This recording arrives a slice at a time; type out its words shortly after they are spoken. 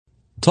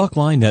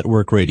Talkline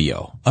Network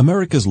Radio,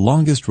 America's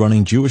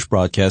longest-running Jewish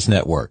broadcast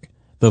network,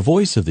 the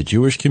voice of the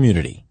Jewish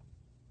community.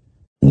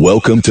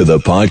 Welcome to the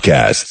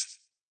podcast.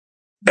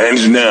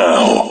 And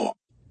now,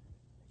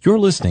 you're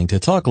listening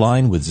to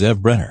Talkline with Zev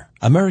Brenner,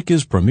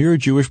 America's premier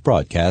Jewish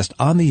broadcast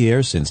on the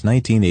air since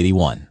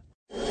 1981.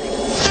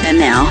 And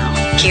now,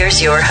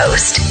 here's your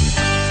host.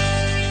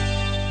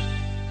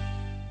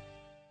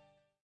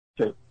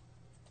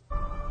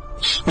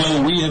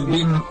 Well, we have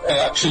been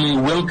actually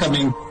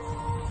welcoming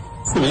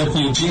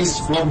refugees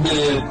from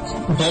the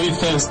very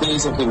first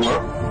days of the war.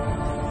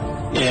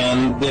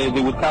 And they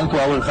would come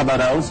to our Chabad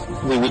house.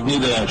 They would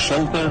need a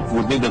shelter,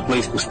 would need a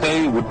place to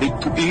stay, would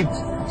need to eat.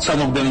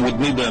 Some of them would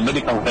need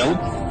medical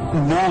help.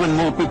 More and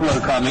more people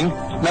are coming.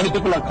 Many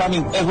people are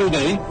coming every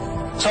day.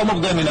 Some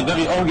of them in a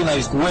very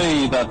organized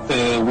way that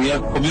we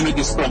have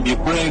communities from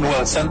Ukraine who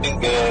are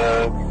sending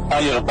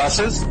higher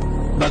buses.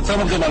 But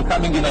some of them are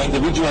coming in an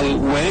individual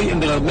way,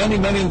 and there are many,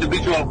 many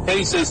individual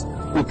cases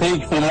who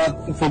take from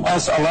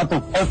us a lot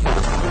of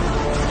effort.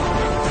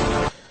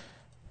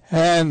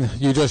 And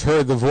you just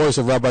heard the voice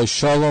of Rabbi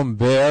Shalom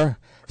Ber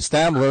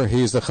Stamler.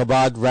 He's the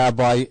Chabad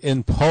rabbi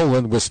in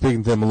Poland. We're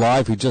speaking to him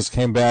live. He just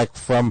came back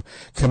from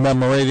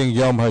commemorating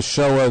Yom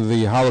HaShoah,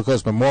 the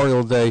Holocaust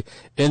Memorial Day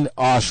in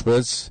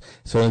Auschwitz.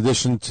 So in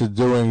addition to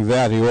doing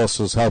that, he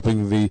also is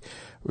helping the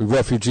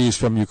refugees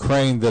from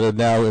Ukraine that are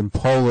now in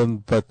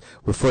Poland, but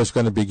we're first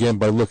going to begin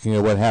by looking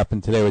at what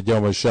happened today with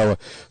Yom HaShoah.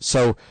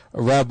 So,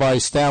 Rabbi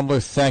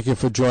Stamler, thank you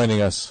for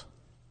joining us.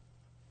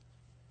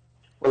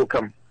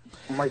 Welcome.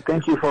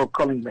 Thank you for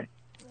calling me.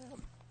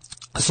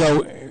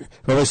 So,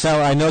 Rabbi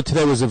Stamler, I know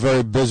today was a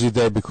very busy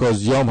day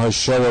because Yom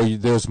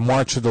HaShoah, there's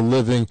March of the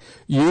Living.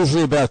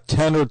 Usually about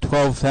 10 or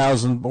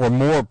 12,000 or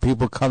more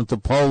people come to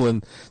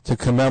Poland to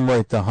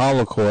commemorate the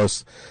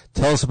Holocaust.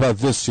 Tell us about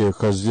this year,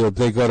 because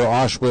they go to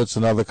Auschwitz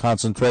and other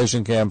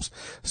concentration camps.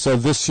 So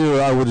this year,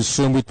 I would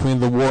assume between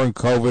the war and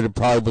COVID, it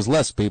probably was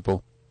less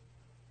people.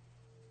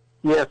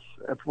 Yes,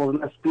 it was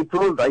less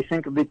people. I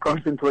think they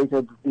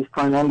concentrated this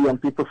time only on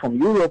people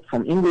from Europe,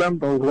 from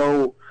England,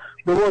 although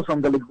there were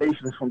some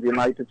delegations from the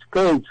United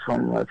States,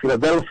 from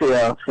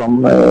Philadelphia,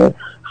 from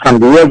San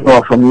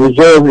Diego, from New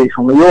Jersey,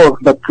 from New York,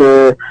 but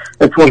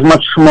it was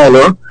much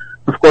smaller.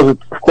 Of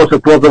course,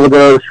 it was over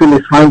there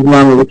Phyllis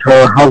Hindman with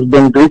her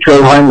husband,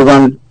 Richard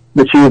Hindman,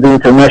 which is the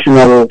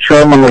international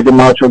chairman of the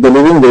March of the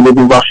Living. They live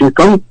in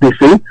Washington,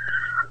 D.C.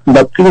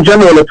 But in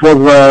general, it was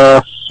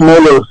a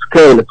smaller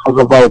scale. It was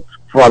about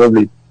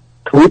probably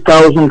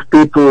 3,000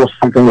 people or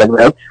something like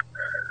that.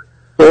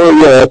 So,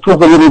 yeah, it was a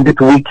little bit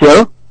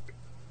weaker.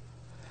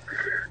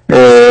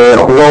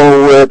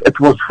 Although it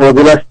was for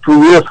the last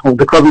 2 years of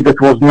the COVID,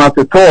 it was not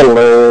at all.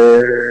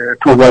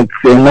 It was like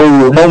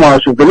no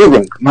March of the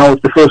Living. Now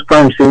it's the first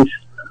time since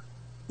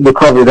the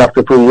COVID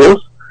after 2 years.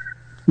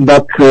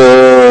 But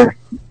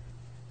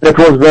it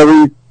was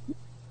very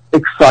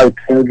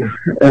exciting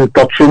and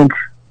touching,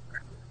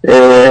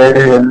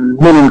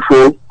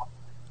 meaningful.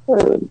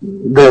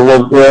 There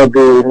was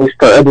the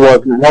Mr.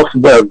 Edward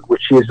Mossberg,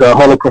 which is a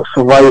Holocaust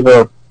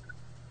survivor,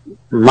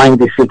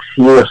 96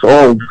 years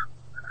old.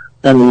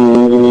 And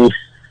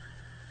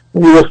he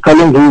was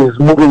telling his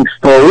moving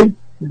story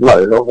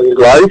of his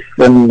life,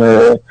 and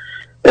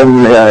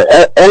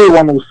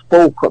anyone who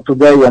spoke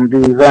today on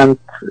the event,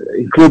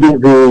 including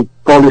the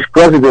Polish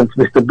president,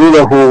 Mr.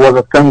 Duda, who was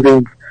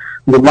attending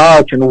the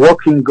march and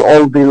walking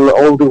all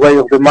the way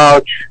of the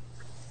march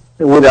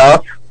with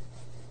us,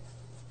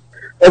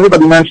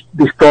 everybody mentioned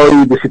the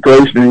story, the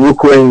situation in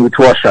Ukraine with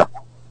Russia.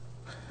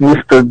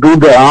 Mr.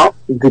 Duda,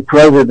 the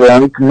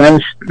president,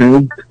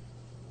 mentioned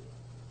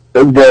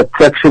that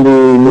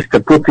actually Mr.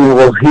 Putin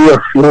was here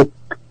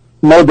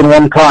more than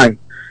one time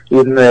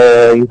in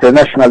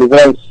international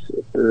events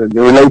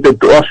related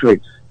to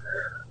Auschwitz.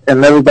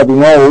 And everybody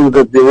knows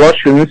that the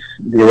Russians,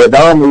 the Red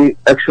Army,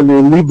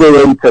 actually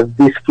liberated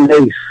this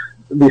place,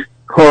 this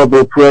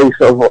horrible place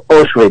of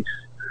Auschwitz.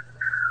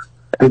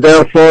 And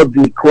therefore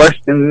the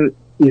question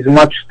is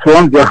much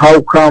stronger. How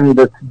come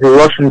that the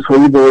Russians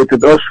who liberated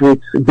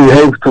Auschwitz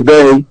behave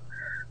today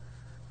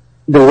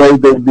the way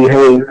they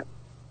behave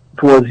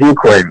towards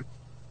Ukraine?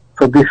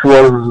 So this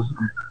was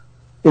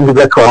in the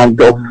background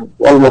of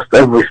almost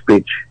every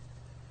speech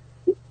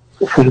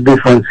from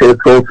different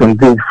circles and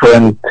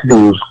different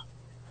views.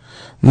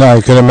 No,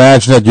 I can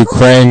imagine that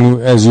Ukraine,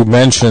 as you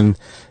mentioned,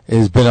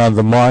 has been on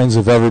the minds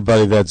of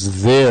everybody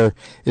that's there.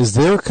 Is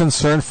there a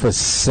concern for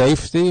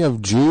safety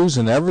of Jews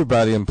and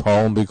everybody in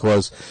Poland?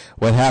 Because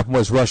what happened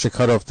was Russia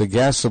cut off the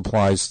gas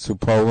supplies to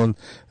Poland.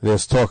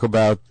 There's talk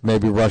about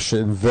maybe Russia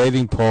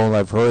invading Poland.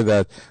 I've heard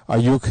that. Are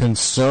you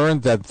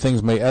concerned that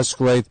things may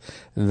escalate,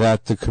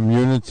 that the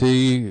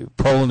community,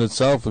 Poland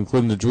itself,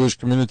 including the Jewish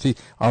community,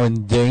 are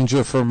in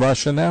danger from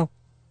Russia now?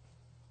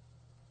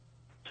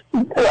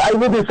 I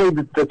wouldn't say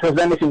that it has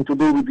anything to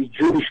do with the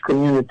Jewish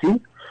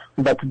community,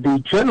 but the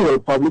general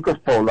public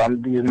of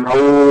Poland is now,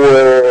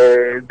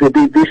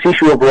 this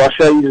issue of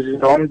Russia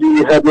is on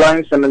the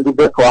headlines and in the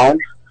background,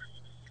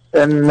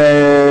 and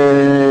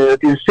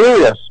it is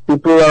serious.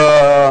 People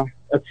are,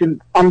 it's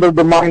under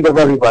the mind of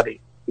everybody.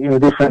 in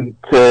different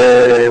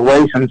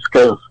ways and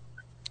scales.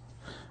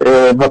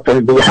 But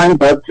beside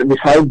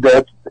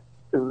that,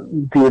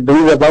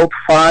 there is about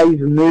 5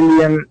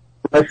 million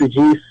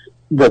refugees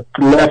that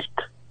left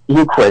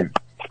Ukraine.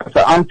 It's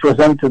an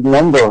unprecedented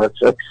number.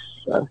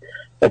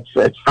 It's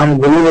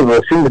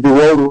unbelievable. Since the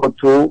World War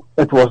II,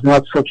 it was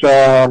not such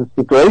a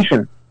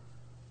situation.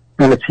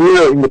 And it's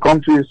here in the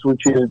countries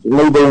which is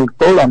neighboring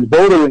Poland,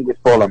 bordering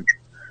with Poland.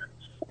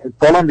 And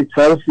Poland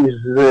itself is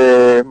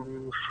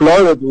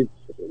flooded with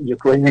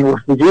Ukrainian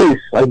refugees.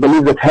 I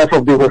believe that half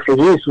of the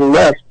refugees who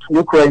left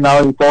Ukraine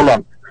are in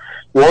Poland.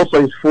 Warsaw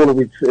is full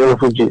with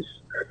refugees.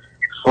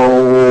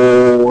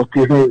 So it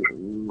is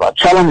a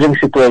challenging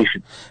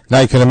situation. Now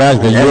you can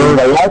imagine.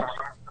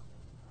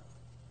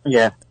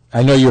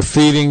 I know you're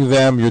feeding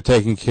them, you're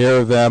taking care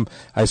of them.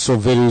 I saw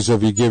videos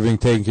of you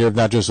taking care of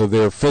not just of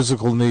their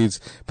physical needs,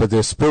 but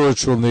their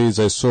spiritual needs.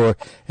 I saw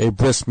a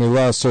bris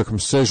milah,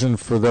 circumcision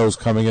for those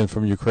coming in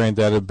from Ukraine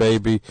that had a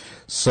baby.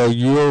 So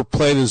your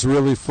plate is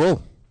really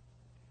full.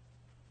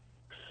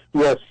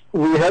 Yes,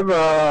 we have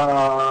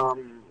a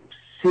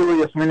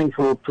serious,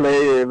 meaningful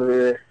play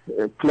in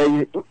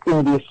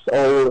this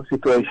whole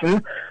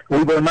situation.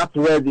 We were not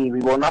ready. We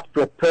were not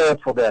prepared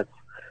for that.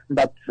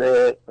 But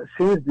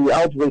since the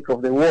outbreak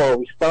of the war,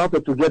 we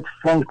started to get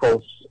phone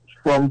calls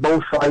from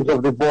both sides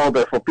of the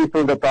border for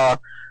people that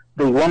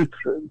they want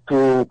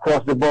to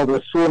cross the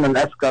border soon and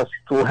ask us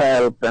to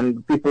help,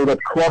 and people that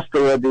crossed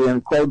already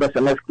and called us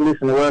and asked,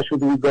 listen, where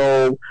should we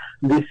go,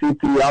 this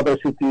city, other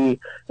city,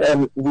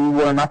 and we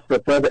were not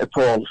prepared at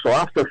all. So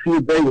after a few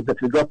days that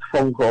we got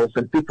phone calls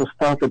and people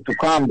started to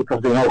come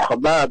because they know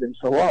Chabad and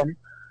so on,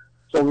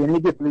 so we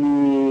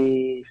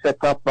immediately set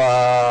up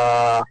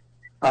a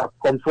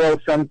control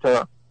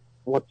center,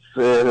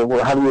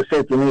 how do you say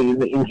it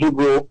in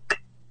Hebrew,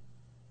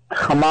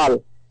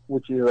 Hamal,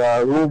 which is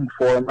a room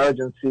for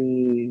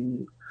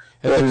emergency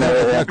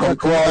a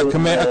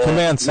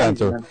command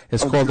center.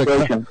 It's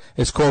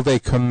called a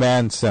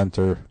command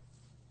center.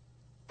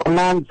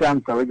 Command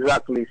center,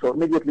 exactly. So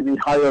immediately we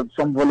hired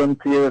some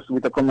volunteers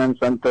with a command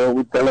center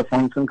with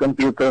telephones and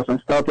computers and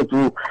started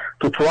to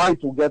try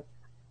to get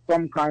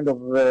some kind of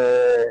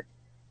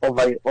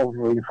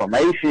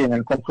information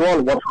and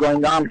control what's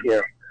going on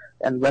here.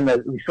 And when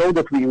we saw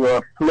that we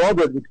were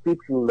flooded with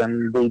people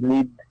and they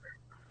need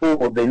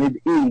food, they need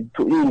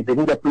to eat, they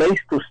need a place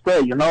to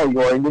stay. You know,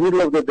 you're in the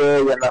middle of the day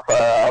and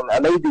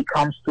a lady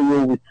comes to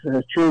you with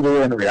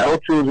children,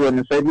 without children,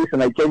 and say,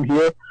 listen, I came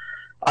here,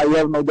 I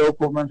have no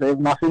documents, I have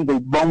nothing, they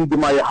bombed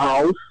my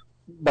house,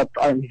 but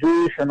I'm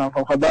Jewish and I'm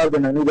from Chabad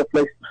and I need a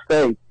place to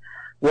stay.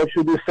 What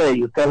should you say?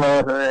 You tell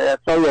her,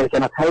 sorry, I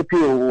cannot help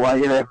you, I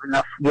have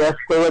enough guests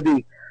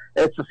already.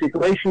 It's a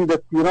situation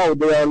that, you know,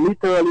 they are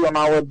literally on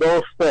our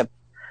doorstep.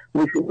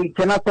 We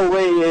cannot get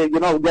away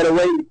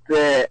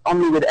with,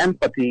 only with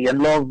empathy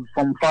and love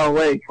from far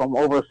away, from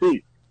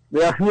overseas.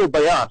 They are here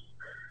by us.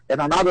 And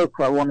another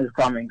one is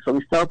coming. So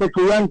we started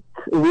to rent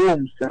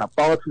rooms and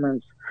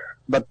apartments,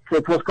 but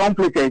it was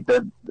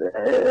complicated.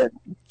 The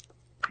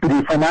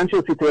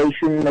financial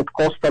situation, it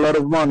cost a lot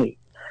of money,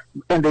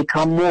 and they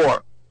come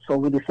more. So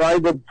we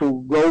decided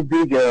to go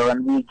bigger,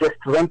 and we just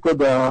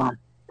rented a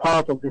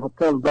part of the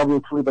hotel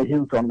W3 by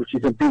Hilton, which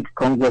is a big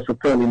Congress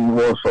hotel in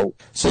Warsaw.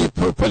 So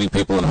you're putting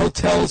people in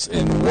hotels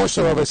in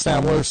Warsaw, Rabbi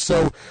Stamler.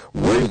 So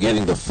where are you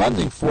getting the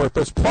funding for it?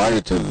 Because prior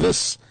to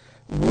this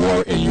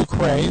war in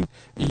Ukraine,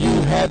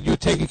 you're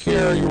taking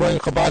care, you're running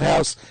a Chabad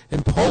house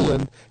in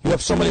Poland. You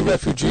have so many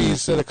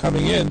refugees that are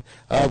coming in.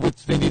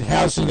 They need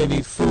housing, they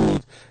need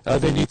food,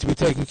 they need to be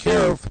taken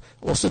care of.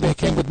 Also, they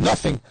came with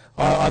nothing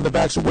on the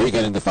back. So where are you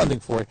getting the funding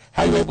for it?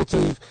 How are you able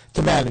to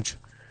manage?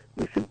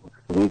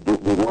 We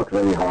work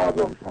very hard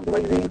on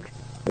fundraising.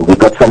 We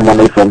got some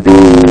money from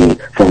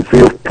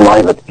few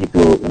private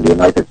people in the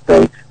United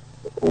States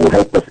who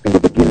helped us in the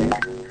beginning,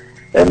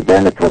 and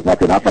then it was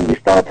not enough, and we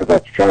started a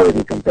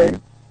charity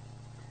campaign.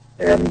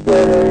 And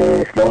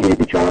slowly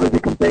the charity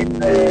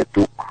campaign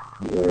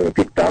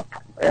picked up,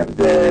 and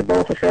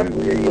Baruch Hashem,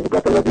 we've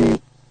got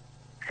already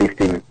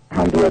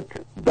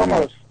 1,500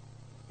 donors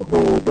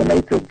who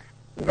donated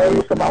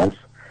various amounts.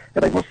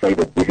 And I must say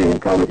that this is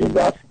encouraging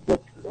us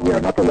that we are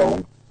not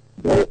alone.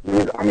 There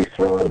is Am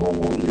Yisrael who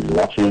is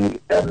watching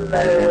and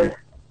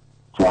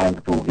trying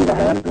to give a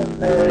hand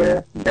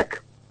and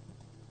back.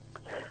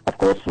 Of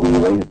course, we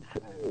raised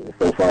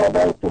so far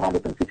about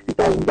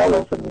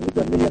 $260,000, and we need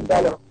 $1 million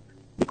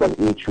because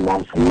each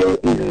month here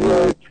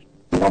is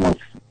enormous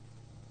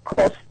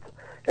cost,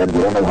 and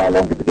we don't know how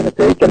long it's going to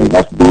take, and we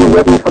must be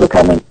ready for the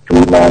coming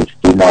 3 months,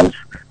 2 months,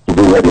 to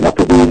be ready, not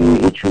to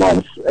be each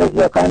month as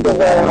a kind of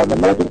an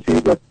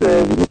emergency, but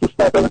we need to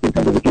start everything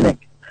from the beginning.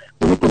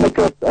 We need to make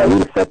a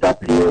real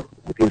setup here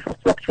with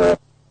infrastructure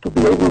to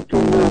be able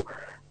to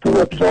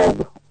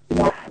absorb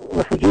enough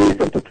refugees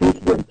and to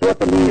treat them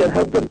properly and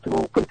help them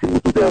to continue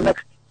to their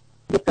next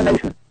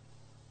destination.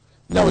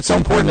 No, it's so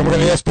important, and we're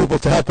going to ask people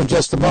to help in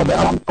just a moment.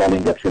 I'm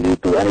calling actually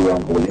to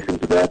anyone who will listen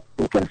to that,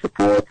 who can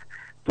support,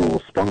 to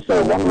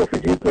sponsor 1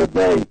 refugee per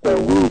day, per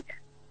week,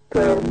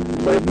 per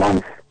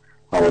month.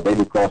 Our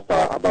daily costs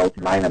are about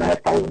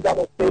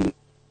 $9,500 daily.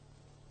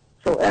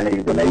 So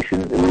any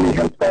donation really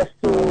helped us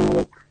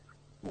to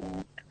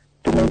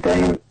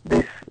maintain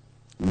this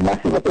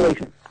massive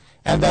operation.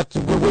 And that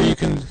where you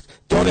can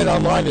donate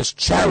online is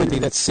charity.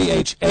 That's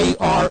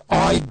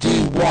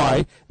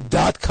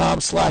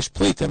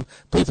charidy.com/Plitim.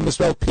 Plitim is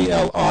spelled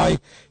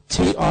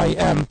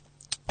Plitim.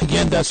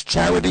 Again, that's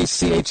charity,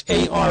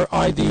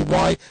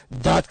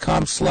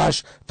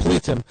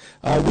 charidy.com/Plitim.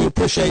 We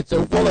appreciate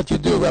all that you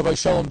do, Rabbi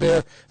Shalom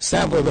Ber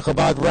Stambler, the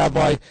Chabad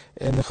rabbi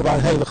and the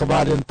Chabad head of the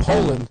Chabad in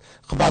Poland,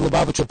 Chabad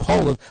Lubavitch of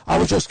Poland. I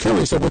was just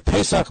curious, with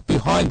Pesach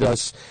behind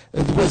us,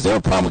 was there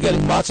a problem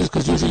getting matzahs?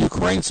 Because usually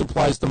Ukraine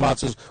supplies the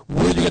matzahs.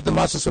 Where did you get the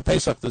matzahs for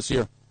Pesach this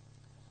year?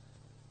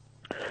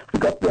 We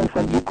got them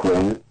from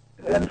Ukraine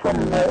and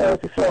from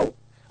Israel.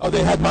 Oh,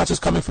 they had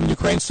matzahs coming from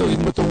Ukraine still,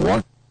 even with the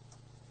war?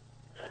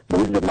 There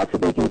is the matzah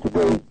baking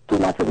today, 2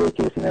 matzah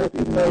bakers in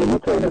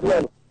Ukraine as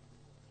well.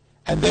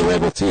 And they were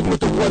able to, even with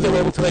the war, they were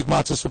able to make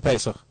matzahs for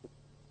Pesach?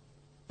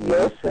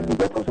 Yes, and we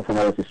got also from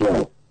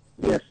Israel.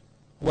 Yes.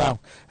 Wow.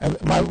 And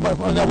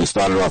now we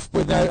started off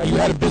with, you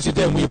had a busy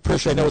day, and we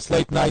appreciate it. I know it's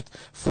late night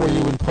for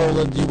you in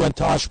Poland. You went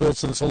to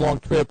Auschwitz, and it's a long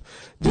trip.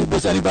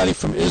 Was anybody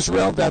from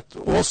Israel that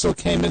also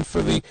came in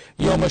for the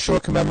Yom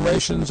HaShoah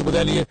commemorations, with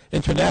any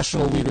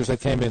international leaders that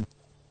came in?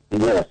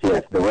 Yes.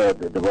 There were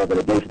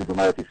delegations from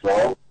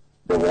Israel.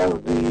 There was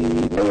the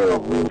mayor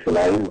of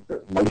Yerushalayim,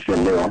 Moshe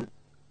Leon,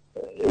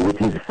 with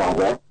his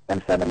father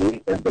and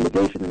family, and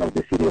delegation of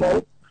the city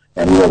hall.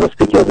 And he was a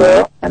speaker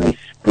there, and he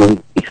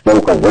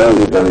spoke a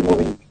very, very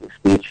moving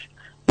speech.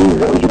 His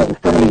original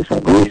family is from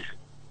Greece,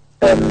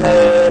 and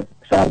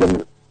some of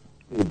them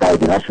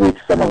died in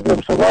Auschwitz, some of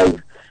them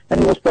survived,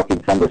 and he was talking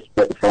from the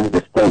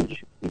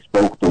stage. He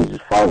spoke to his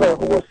father,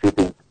 who was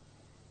sitting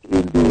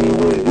in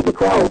the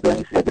crowd, and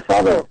he said, "The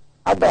father,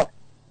 Abba,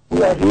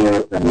 we are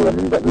here, and we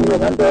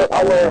remember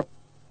our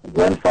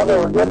grandfather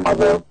and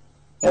grandmother,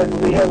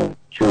 and we have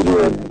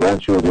children,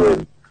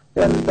 grandchildren,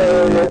 and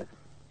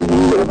we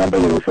remember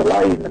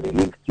Yerushalayim, and he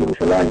linked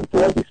Yerushalayim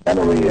to all this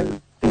memory and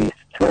the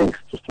strength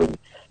to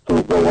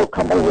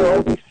come over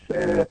all this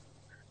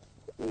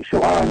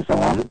Shoah and so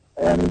on."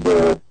 And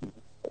it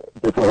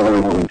was a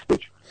very moving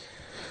speech.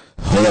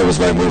 Well, that was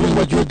very moving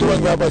what you were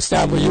doing, Rabbi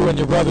Stambler, you and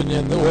your brother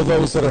and all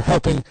those that are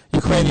helping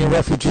Ukrainian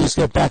refugees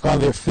get back on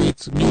their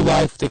feet, new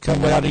life. They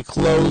come without any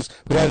clothes,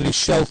 without any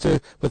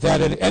shelter,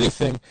 without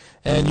anything,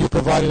 and you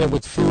provided them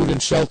with food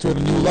and shelter and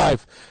a new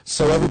life.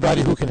 So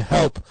everybody who can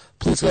help,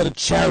 please go to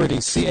charity,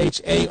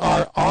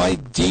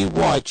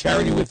 CHARIDY,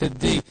 charity with a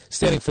D,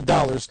 standing for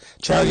dollars,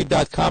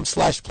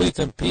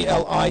 charity.com/Plitim,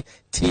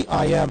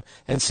 PLITIM,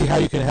 and see how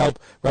you can help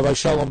Rabbi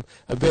Shalom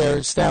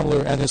Ber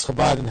Stambler and his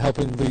Chabad in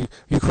helping the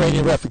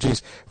Ukrainian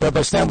refugees.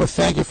 Rabbi Stambler,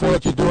 thank you for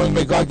what you're doing.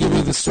 May God give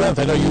you the strength.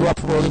 I know you're up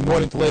from early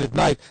morning to late at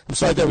night. I'm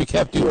sorry that we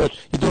kept you, but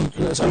you're doing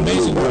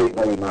amazing work. Thank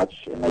you very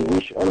much, and I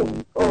wish all of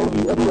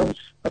you everyone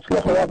a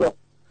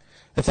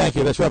Thank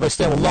you. That's Rabbi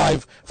Stambler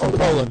live from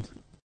Poland.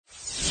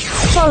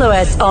 Follow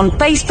us on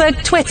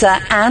Facebook, Twitter,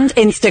 and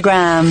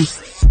Instagram.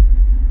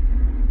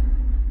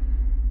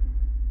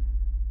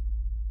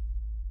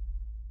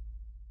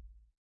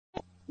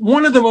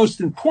 One of the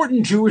most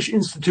important Jewish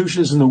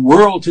institutions in the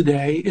world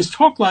today is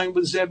Talkline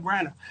with Zev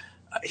Brenner.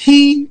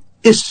 He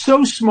is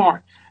so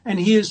smart, and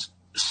he is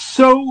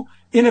so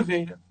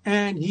innovative,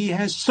 and he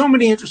has so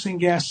many interesting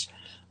guests.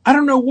 I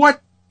don't know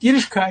what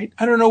Yiddishkeit,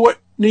 I don't know what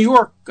New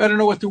York, I don't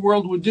know what the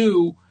world would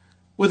do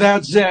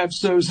without Zev.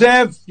 So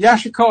Zev,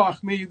 Yasher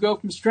Koach, may you go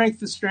from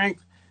strength to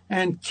strength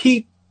and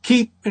keep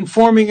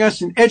informing us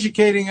and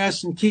educating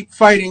us and keep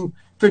fighting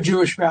for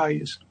Jewish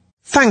values.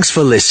 Thanks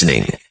for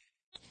listening.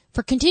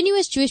 For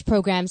continuous Jewish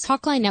programs,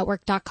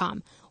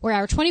 TalkLineNetwork.com, or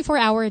our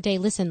 24-hour-a-day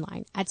listen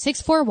line at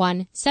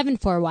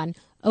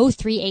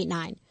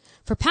 641-741-0389.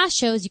 For past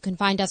shows, you can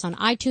find us on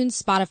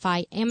iTunes,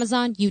 Spotify,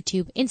 Amazon,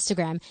 YouTube,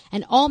 Instagram,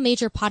 and all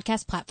major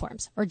podcast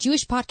platforms, or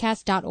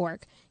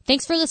jewishpodcast.org.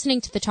 Thanks for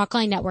listening to the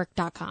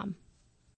TalkLineNetwork.com.